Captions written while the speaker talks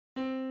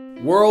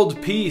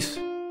World peace.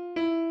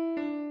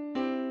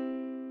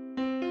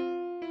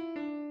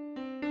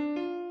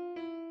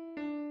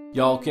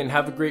 Y'all can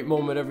have a great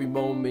moment every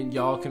moment.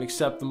 Y'all can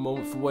accept the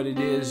moment for what it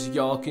is.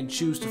 Y'all can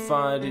choose to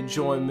find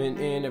enjoyment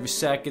in every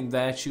second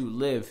that you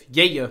live.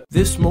 Yeah.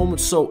 This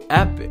moment's so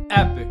epic.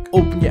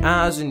 Open your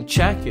eyes and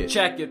check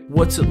it.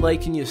 What's it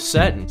like in your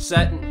setting?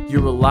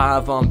 You're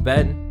alive, I'm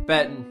betting.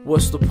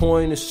 What's the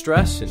point of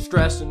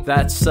stressing?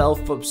 That's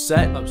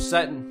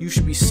upsetting. You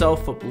should be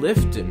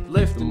self-uplifting.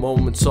 The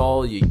moment's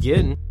all you're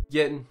getting.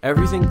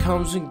 Everything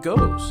comes and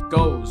goes.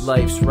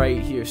 Life's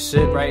right here,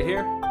 sitting. Right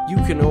here. You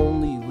can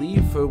only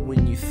leave her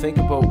when you think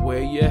about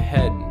where you're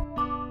heading.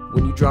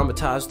 When you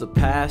dramatize the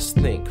past,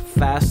 think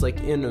fast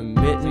like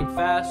intermittent.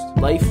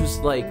 Life is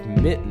like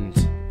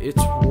mittens.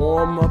 It's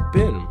warm up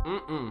in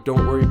them.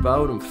 Don't worry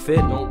about them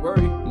fitting. Don't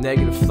worry.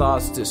 Negative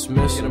thoughts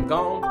dismiss Get them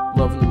gone.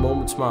 Loving the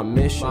moment's my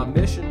mission.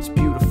 It's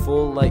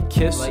beautiful like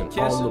kissing.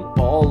 On the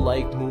ball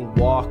like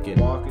moonwalking.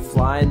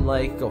 Flying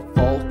like a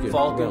falcon.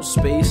 Around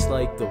space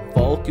like the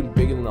Vulcan.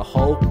 Bigger than the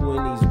Hulk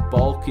when he's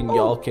bulking.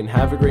 Y'all can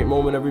have a great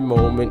moment every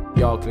moment.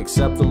 Y'all can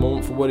accept the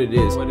moment for what it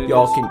is.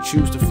 Y'all can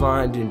choose to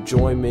find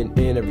enjoyment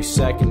in every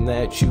second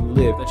that you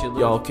live.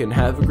 Y'all can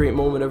have a great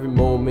moment every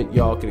moment.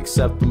 Y'all can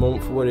accept the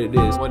moment for what it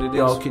is.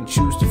 Y'all can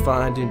choose to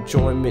find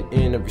enjoyment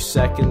in every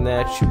second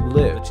that you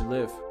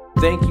live.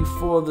 Thank you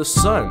for the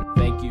sun.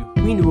 Thank you.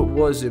 We knew it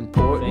was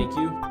important.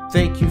 Thank you.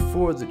 Thank you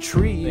for the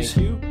trees.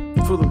 Thank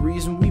you. For the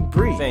reason we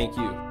breathe. Thank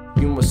you.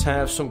 You must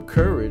have some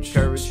courage.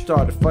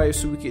 Start a fire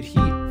so we could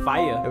heat.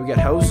 Fire. And we got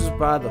houses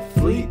by the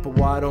fleet, but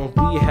why don't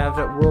we have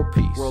that world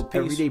peace?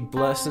 Everyday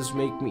blessings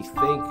make me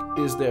think,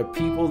 is there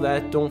people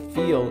that don't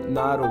feel,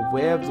 not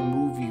aware of the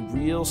movie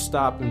real?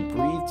 Stop and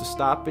breathe to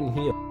stop and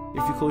heal.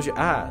 If you close your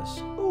eyes,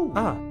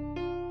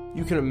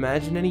 you can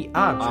imagine any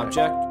object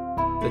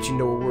that you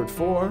know a word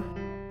for.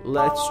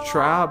 Let's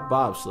try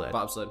bobsled.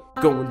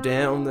 Going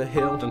down the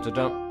hill.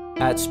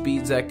 At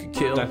speeds that could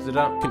kill.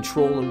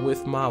 Controlling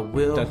with my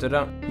will.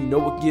 You know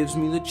what gives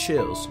me the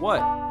chills?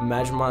 What?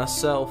 Imagine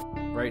myself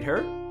Right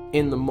here?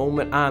 in the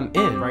moment I'm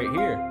in. Right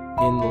here.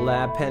 In the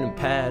lab, pen and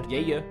pad.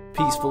 Yeah.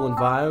 Peaceful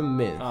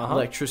environment.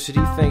 Electricity,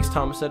 thanks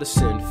Thomas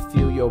Edison.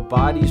 Feel your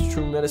body's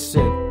true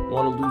medicine.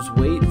 Wanna lose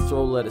weight?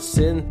 Throw lettuce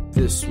in.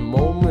 This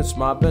moment's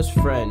my best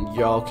friend.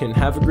 Y'all can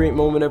have a great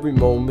moment every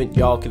moment.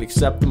 Y'all can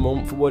accept the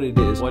moment for what it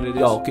is.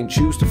 Y'all can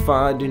choose to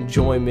find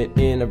enjoyment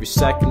in every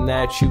second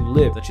that you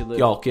live.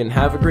 Y'all can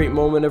have a great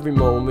moment every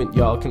moment.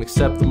 Y'all can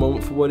accept the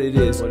moment for what it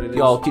is.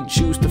 Y'all can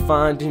choose to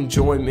find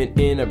enjoyment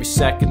in every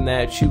second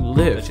that you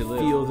live.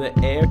 Feel the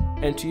air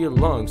enter your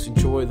lungs.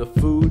 Enjoy the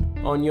food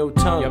on your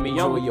tongue.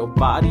 Enjoy your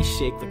body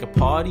shake like a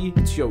party.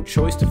 It's your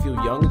choice to feel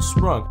young and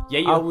sprung.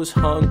 I was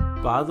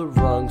hung by the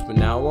rungs, but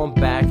now I'm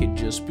back, it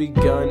just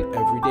begun.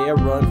 Every day I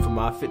run for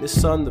my fitness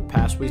sun. The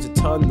past weighs a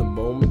ton, the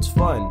moment's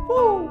fun.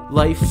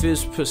 Life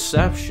is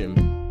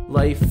perception.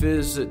 Life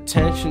is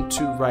attention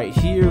to right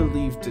here,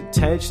 leave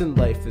detention.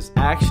 Life is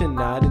action,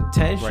 not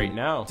intention. Right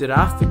now. Did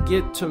I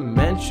forget to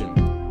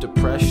mention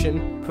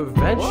depression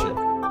prevention?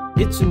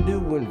 It's a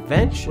new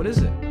invention. What is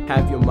it?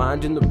 Have your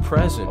mind in the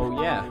present.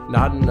 Oh yeah.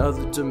 Not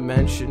another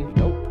dimension.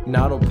 Nope.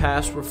 Not on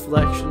past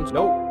reflections.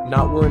 Nope.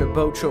 Not worrying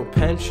about your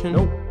pension.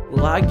 Nope.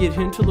 Will I get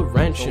into the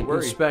wrenching? Don't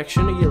worry.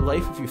 Inspection of your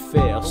life if you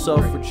fail.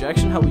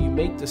 Self-rejection, how will you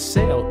make the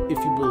sale? If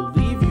you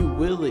believe you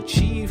will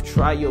achieve,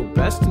 try your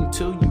best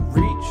until you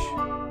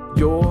reach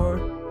your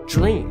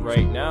dream.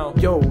 Right now.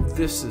 Yo,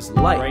 this is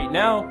life. Right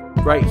now.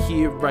 Right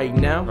here, right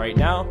now. Right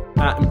now.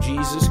 I am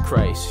Jesus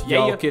Christ.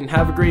 Yeah. Y'all can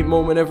have a great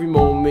moment every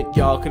moment.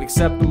 Y'all can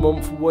accept the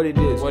moment for what it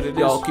is.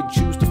 Y'all can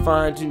choose to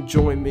find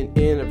enjoyment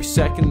in every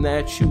second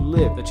that you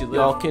live.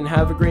 Y'all can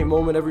have a great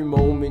moment every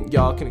moment.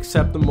 Y'all can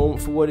accept the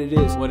moment for what it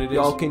is.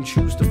 Y'all can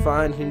choose to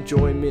find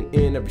enjoyment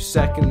in every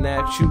second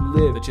that you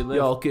live.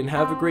 Y'all can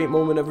have a great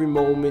moment every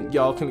moment.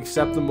 Y'all can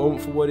accept the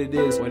moment for what it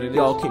is.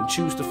 Y'all can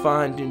choose to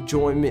find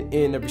enjoyment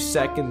in every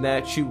second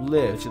that you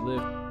live.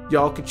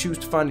 Y'all can choose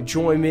to find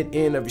enjoyment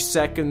in every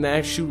second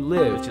that you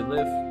live.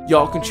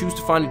 Y'all can choose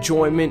to find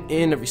enjoyment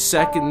in every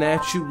second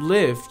that you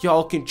live.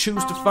 Y'all can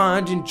choose to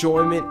find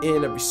enjoyment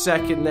in every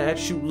second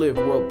that you live.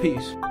 World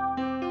peace.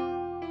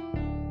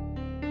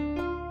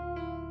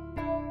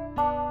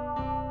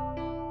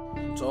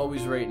 It's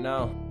always right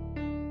now.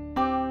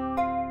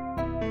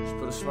 Just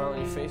put a smile on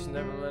your face and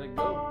never let it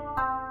go.